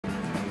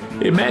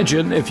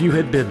Imagine if you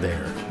had been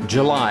there.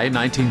 July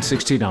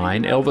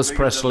 1969, Elvis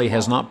Presley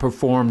has not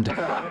performed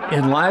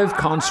in live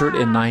concert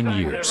in 9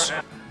 years.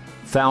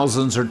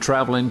 Thousands are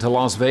traveling to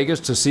Las Vegas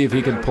to see if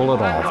he can pull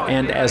it off.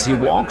 And as he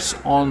walks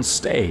on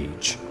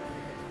stage,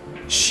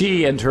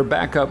 she and her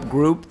backup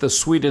group, the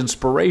Sweet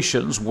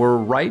Inspirations, were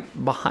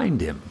right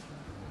behind him.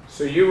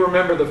 So you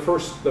remember the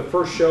first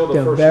show,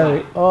 the first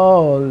night?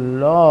 Oh,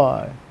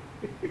 Lord.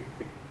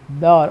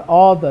 Lord,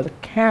 all the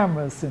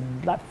cameras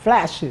and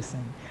flashes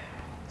and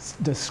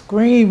the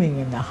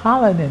screaming and the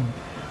hollering. And,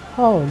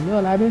 oh,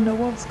 Lord, I didn't know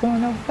what was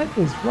going on. What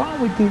is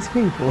wrong with these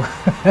people?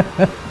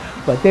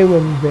 But they were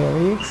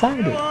very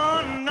excited.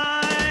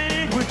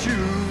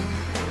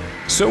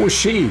 So was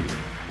she.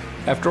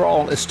 After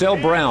all, Estelle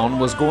Brown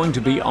was going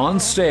to be on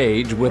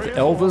stage with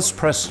Elvis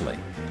Presley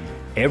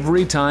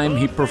every time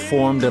he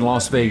performed in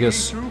Las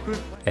Vegas,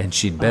 and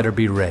she'd better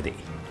be ready.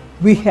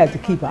 We had to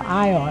keep an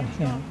eye on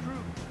him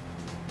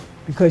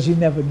because you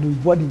never knew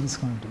what he was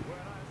going to do.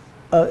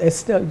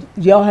 Estelle,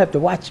 y'all have to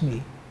watch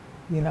me,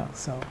 you know,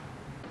 so.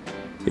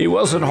 He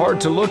wasn't hard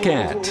to look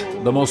at.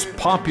 The most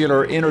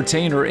popular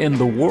entertainer in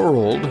the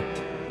world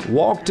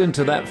walked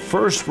into that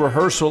first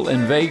rehearsal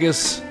in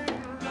Vegas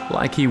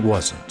like he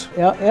wasn't.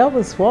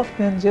 Elvis walked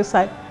in just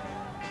like,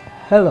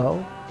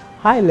 hello,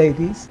 hi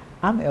ladies,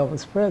 I'm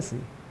Elvis Presley,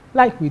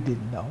 like we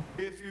didn't know.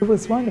 It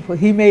was wonderful.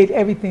 He made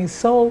everything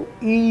so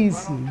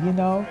easy, you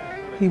know.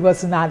 He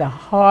was not a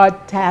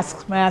hard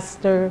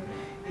taskmaster.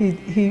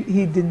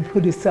 He didn't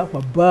put himself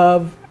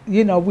above.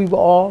 You know, we were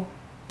all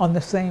on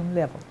the same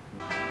level.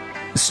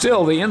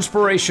 Still, the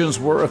Inspirations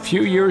were a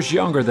few years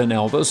younger than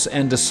Elvis,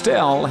 and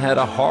Estelle had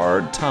a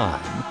hard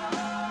time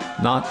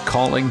not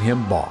calling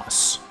him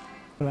boss.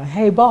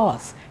 Hey,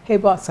 boss. Hey,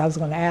 boss. I was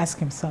going to ask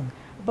him something.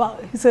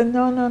 He said,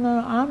 no,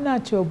 I'm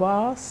not your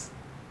boss.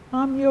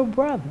 I'm your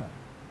brother.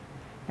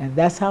 And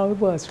that's how it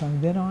was from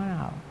then on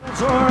out.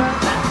 It's all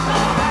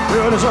right.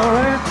 Good, it's all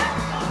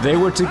right. They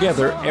were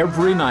together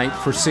every night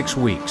for 6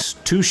 weeks,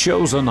 2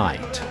 shows a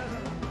night.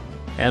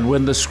 And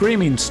when the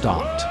screaming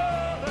stopped,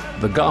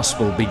 the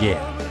gospel began.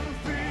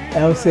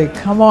 Elvis said,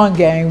 come on,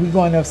 gang, we're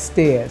going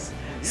upstairs.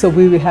 So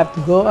we would have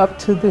to go up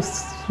to the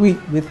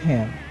suite with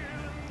him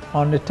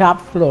on the top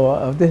floor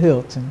of the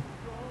Hilton.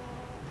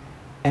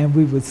 And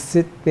we would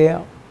sit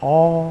there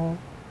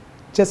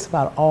just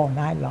about all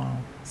night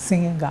long,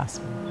 singing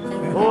gospel.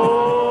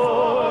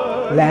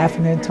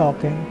 Laughing and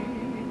talking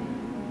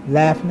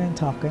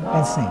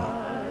and singing.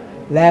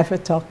 Laugh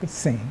and talk and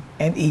sing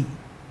and eat.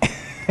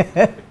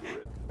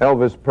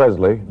 Elvis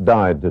Presley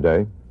died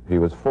today. He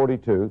was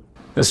 42.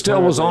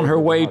 Estelle was on her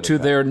way to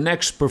their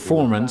next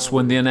performance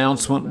when the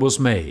announcement was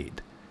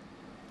made.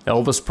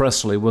 Elvis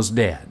Presley was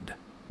dead.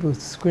 It was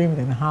screaming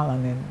and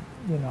hollering and,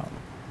 you know,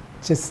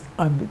 just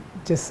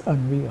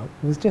unreal.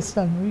 It was just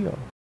unreal.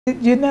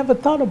 You never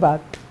thought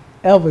about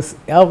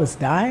Elvis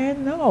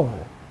dying? No,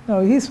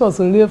 he's supposed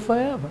to live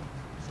forever.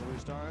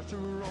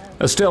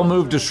 Estelle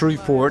moved to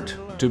Shreveport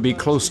to be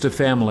close to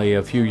family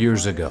a few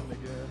years ago.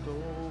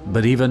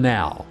 But even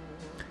now,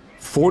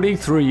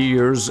 43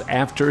 years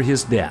after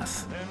his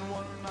death,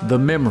 the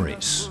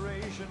memories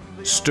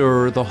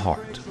stir the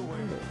heart.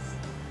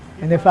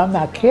 And if I'm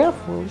not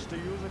careful,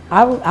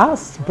 I'll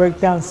break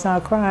down and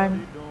start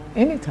crying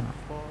anytime.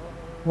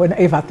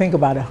 If I think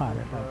about it hard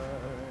enough.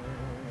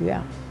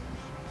 Yeah.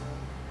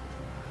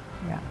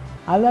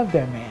 I love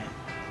that man.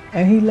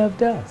 And he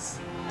loved us.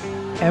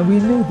 And we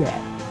knew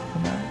that.